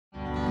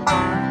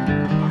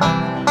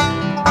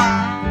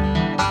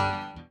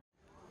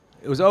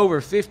It was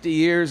over 50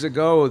 years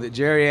ago that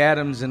Jerry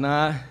Adams and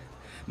I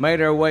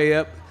made our way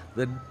up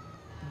the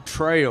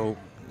trail,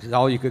 is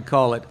all you could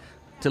call it,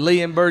 to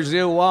Lee and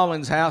Barzil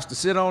Wallen's house to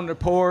sit on their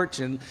porch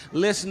and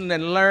listen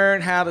and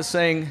learn how to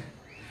sing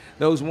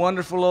those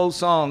wonderful old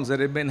songs that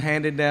had been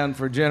handed down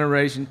for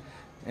generation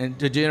and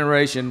to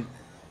generation,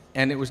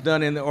 and it was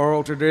done in the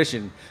oral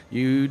tradition.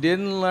 You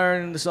didn't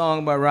learn the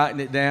song by writing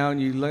it down.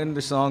 You learned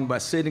the song by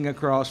sitting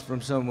across from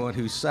someone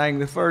who sang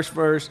the first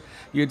verse.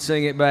 You'd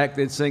sing it back,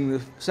 they'd sing the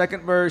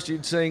second verse,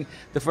 you'd sing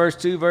the first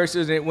two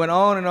verses, and it went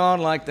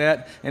on like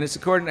that, and it's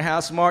according to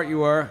how smart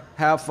you are,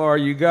 how far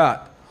you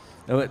got.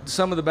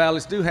 Some of the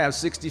ballads do have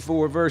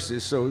 64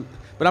 verses,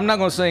 but I'm not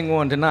going to sing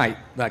one tonight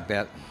like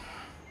that.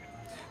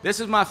 This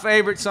is my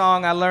favorite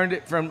song. I learned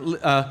it from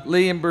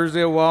Lee and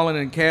Barzil Wallen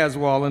and Kaz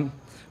Wallen,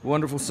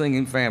 wonderful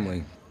singing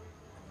family.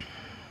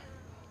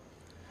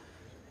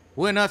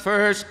 When I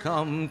first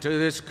come to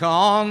this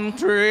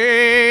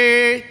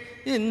country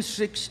in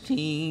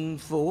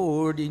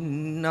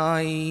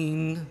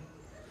 1649,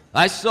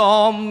 I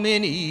saw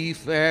many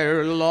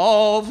fair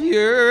love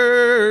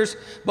years,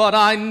 but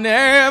I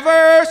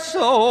never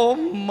saw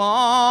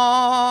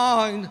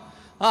mine.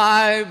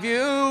 I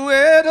view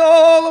it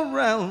all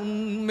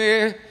around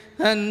me,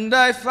 and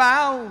I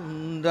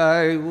found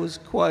I was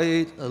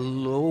quite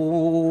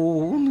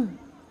alone.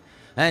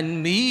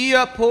 And me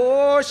a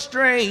poor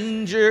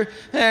stranger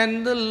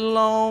and a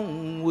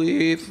long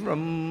way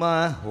from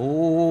my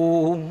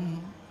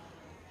home.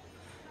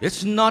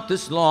 It's not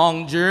this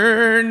long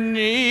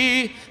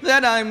journey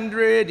that I'm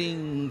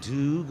dreading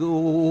to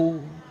go,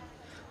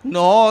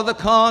 nor the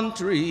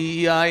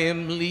country I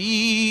am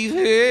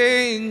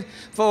leaving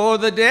for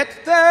the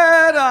debt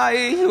that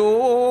I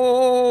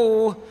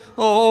owe.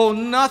 Oh,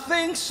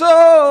 nothing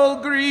so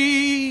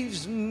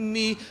grieves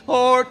me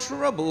or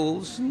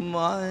troubles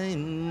my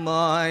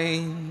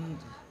mind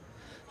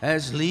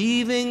as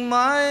leaving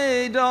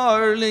my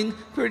darling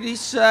pretty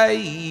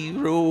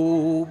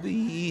Cairo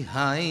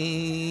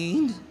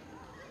behind.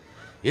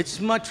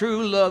 It's my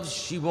true love,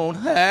 she won't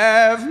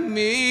have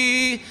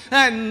me,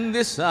 and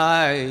this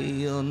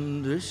I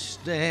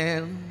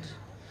understand.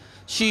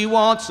 She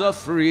wants a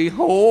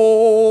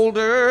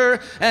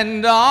freeholder,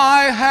 and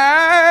I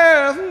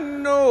have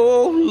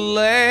no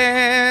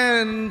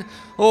land.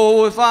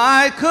 Oh, if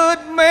I could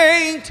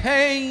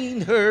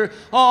maintain her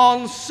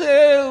on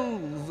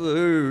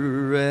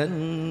silver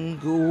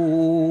and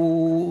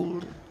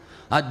gold,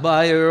 I'd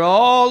buy her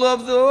all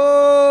of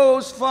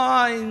those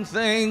fine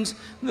things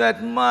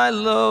that my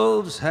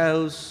love's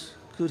house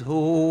could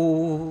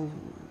hold.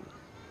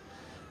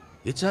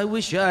 It's I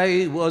wish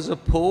I was a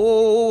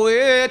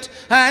poet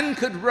and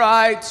could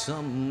write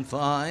some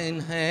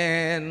fine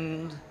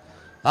hand.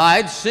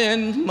 I'd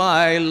send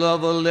my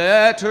love a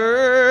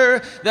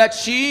letter that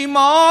she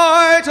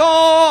might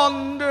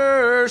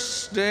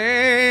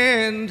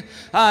understand.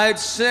 I'd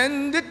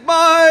send it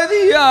by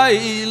the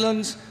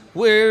islands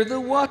where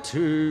the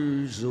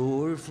waters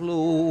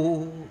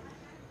o'erflow.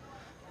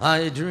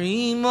 I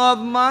dream of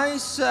my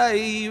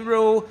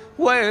Cairo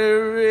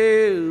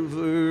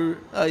wherever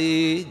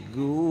I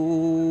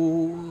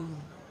go.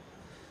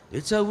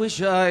 It's I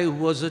wish I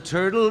was a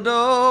turtle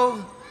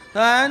dove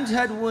and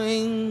had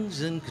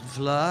wings and could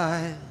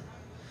fly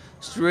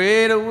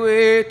straight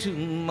away to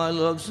my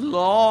love's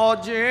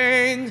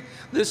lodging.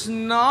 This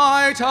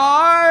night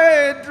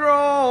I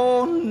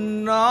draw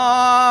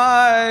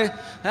nigh,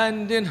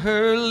 and in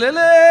her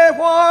lily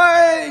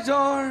white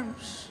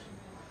arms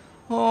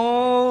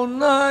all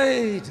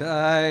night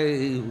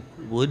I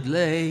would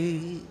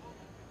lay,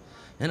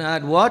 and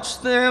I'd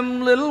watch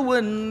them little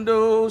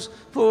windows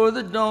for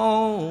the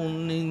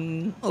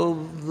dawning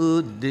of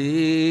the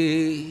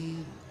day.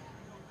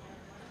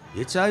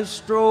 It's I've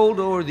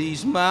strolled o'er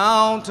these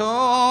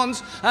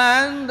mountains,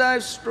 and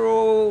I've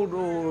strolled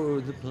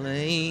o'er the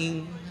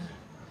plain.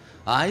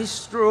 I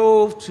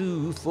strove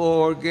to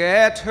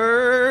forget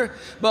her,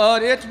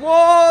 but it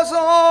was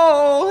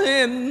all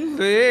in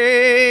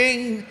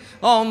vain.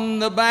 On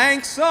the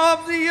banks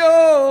of the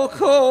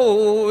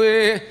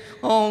Ocoee,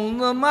 on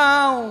the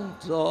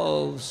Mount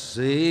of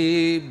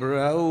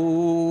Saybrow,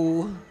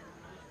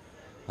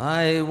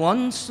 I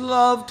once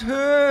loved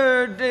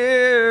her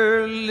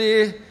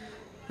dearly,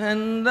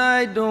 and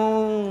I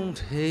don't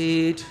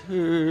hate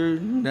her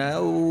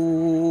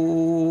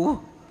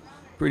now.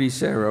 Pretty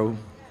Sarah.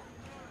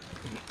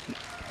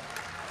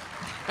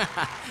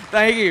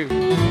 Thank you.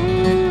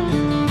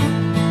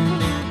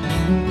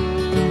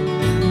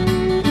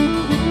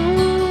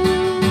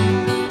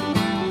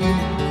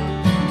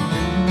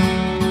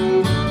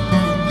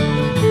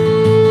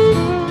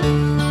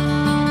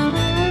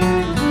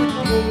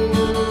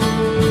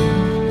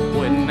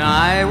 When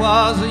I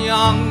was a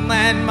young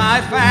man,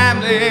 my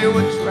family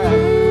would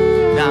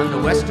travel down to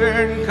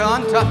western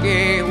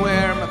Kentucky,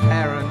 where my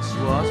parents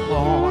was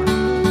born,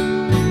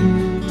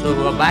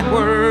 to a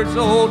backwards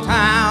old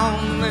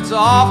town that's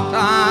oft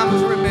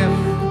times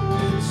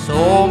remembered,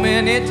 so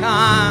many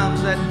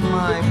times that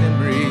my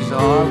memories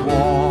are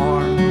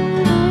worn.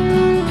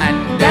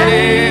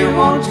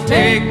 won't you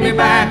take me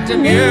back to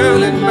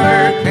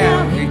Muhlenberg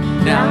County,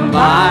 down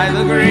by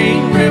the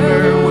Green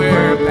River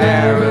where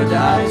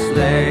paradise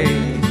lay.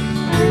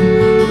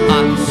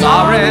 I'm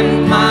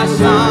sorry, my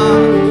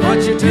son,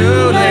 but you're too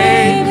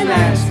late in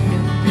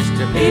asking.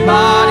 Mr.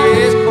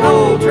 Peabody's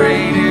coal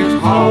train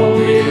is hauled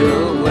away.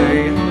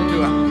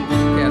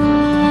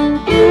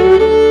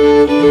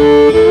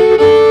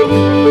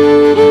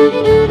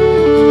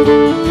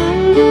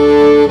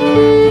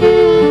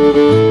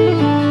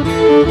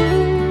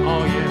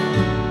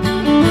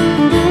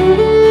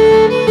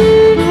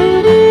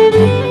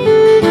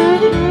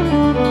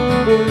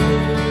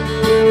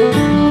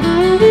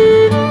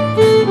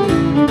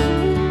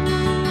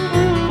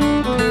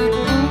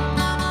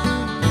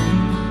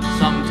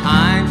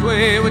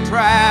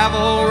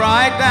 Travel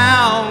right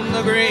down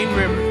the Green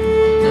River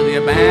to the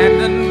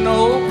abandoned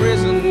old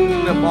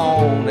prison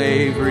upon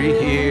Avery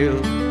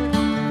Hill,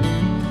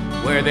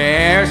 where the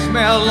air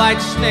smelled like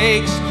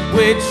snakes.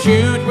 We'd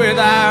shoot with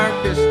our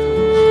pistols,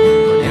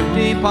 but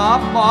empty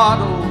pop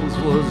bottles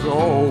was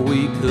all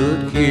we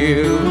could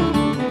kill.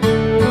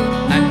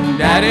 And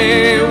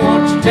Daddy,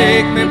 won't you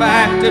take me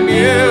back to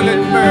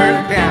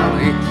Muhlenberg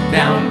County,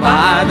 down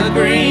by the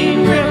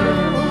Green River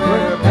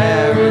where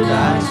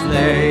paradise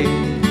lay.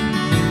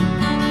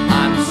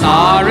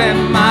 Sorry,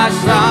 my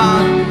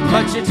son,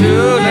 but you're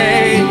too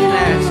late in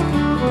asking.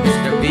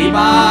 Mr.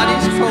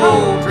 Peabody's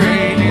coal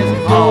train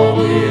is hauled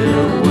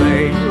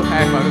away. You'll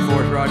have my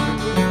force, Roger.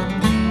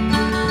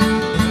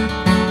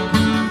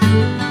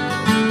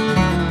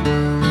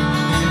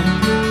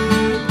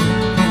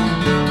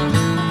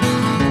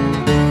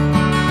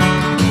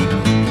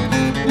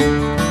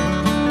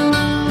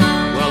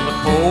 Well, the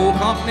coal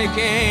company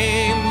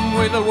came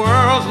with the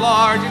world's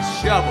largest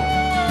shovel.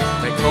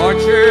 They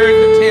tortured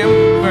the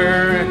timber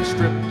and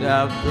stripped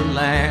out the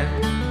land.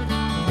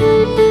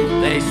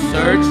 They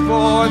searched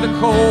for the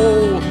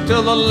coal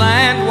till the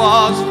land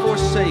was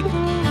forsaken.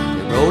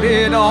 They wrote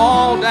it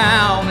all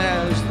down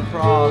as the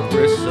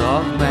progress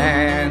of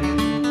man.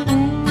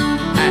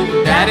 And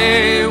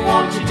Daddy,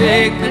 won't you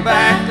take me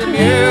back to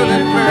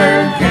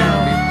Muhlenberg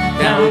County,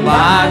 down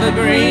by the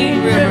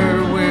Green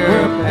River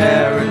where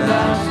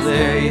paradise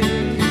lay.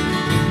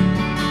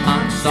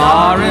 I'm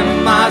sorry,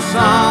 my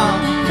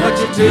son, but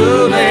you're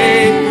too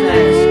late in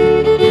asking.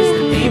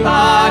 Mr.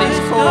 Peabody's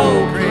coal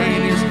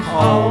train is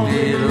hauled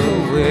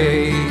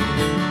away.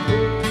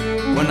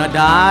 When I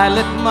die,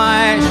 let my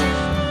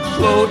ashes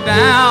flow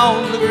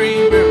down the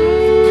Green River.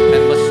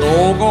 Let my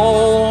soul go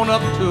on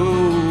up to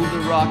the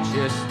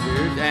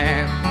Rochester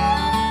Dam.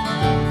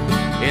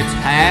 It's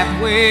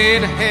halfway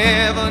to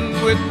heaven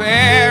with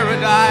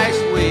paradise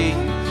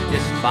waiting,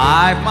 just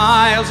 5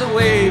 miles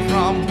away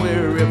from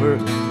wherever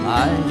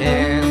I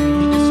am.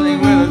 You can sing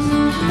with us.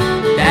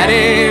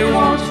 Daddy,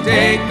 won't you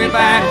take me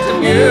back to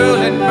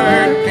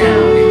Muhlenberg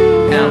County,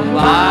 down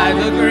by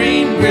the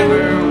Green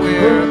River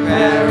where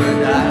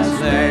paradise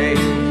lay.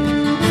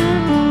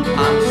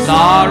 I'm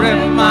sorry,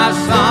 my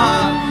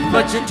son,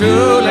 but you're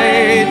too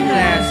late in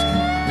asking.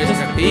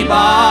 Mr.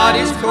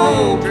 Peabody's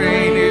coal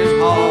train is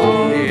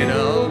hauled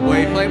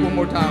away. Play it one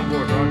more time for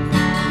us, Roger.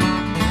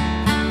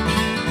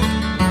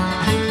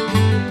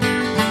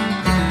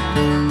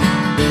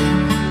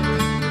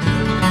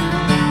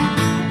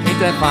 Ain't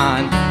that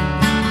fine?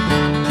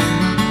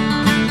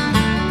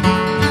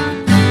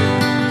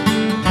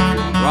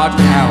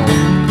 Roger Howell.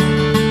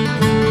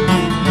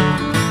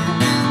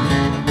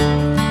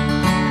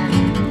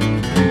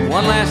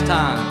 One last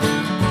time.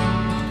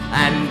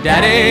 And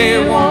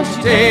Daddy, won't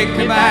you take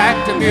me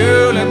back to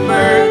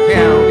Muhlenberg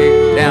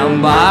County,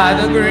 down by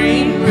the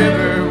Green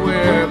River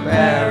where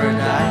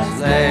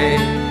paradise lay.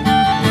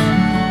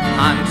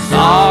 I'm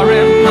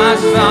sorry, my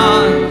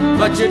son,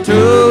 but you're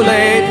too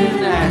late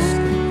in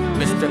asking.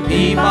 Mr.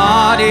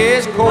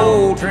 Peabody's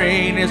coal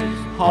train is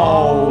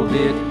hauled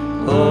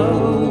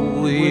away.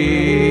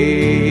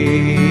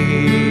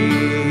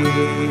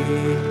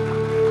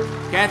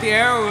 Kathy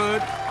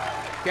Arrowwood,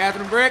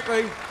 Catherine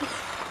Brickley,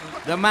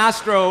 the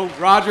maestro,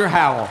 Roger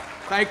Howell.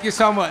 Thank you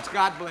so much.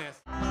 God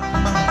bless.